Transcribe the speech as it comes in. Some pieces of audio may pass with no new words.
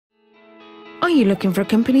Are you looking for a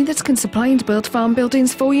company that can supply and build farm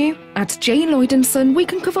buildings for you? At J. Lloyd Son, we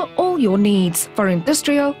can cover all your needs for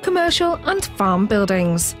industrial, commercial and farm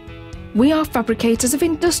buildings. We are fabricators of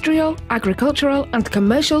industrial, agricultural and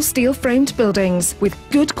commercial steel-framed buildings with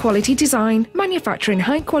good quality design, manufacturing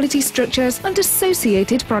high-quality structures and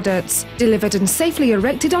associated products, delivered and safely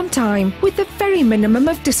erected on time with the very minimum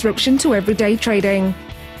of disruption to everyday trading.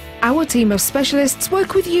 Our team of specialists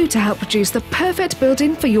work with you to help produce the perfect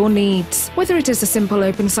building for your needs. Whether it is a simple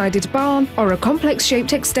open-sided barn or a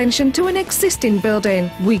complex-shaped extension to an existing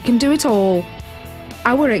building, we can do it all.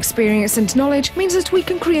 Our experience and knowledge means that we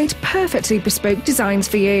can create perfectly bespoke designs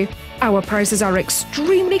for you. Our prices are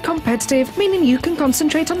extremely competitive, meaning you can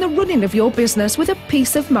concentrate on the running of your business with a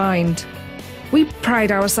peace of mind. We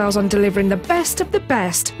pride ourselves on delivering the best of the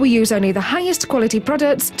best. We use only the highest quality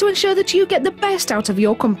products to ensure that you get the best out of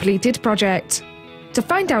your completed project. To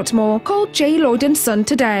find out more, call J. Lloyd & Son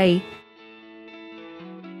today.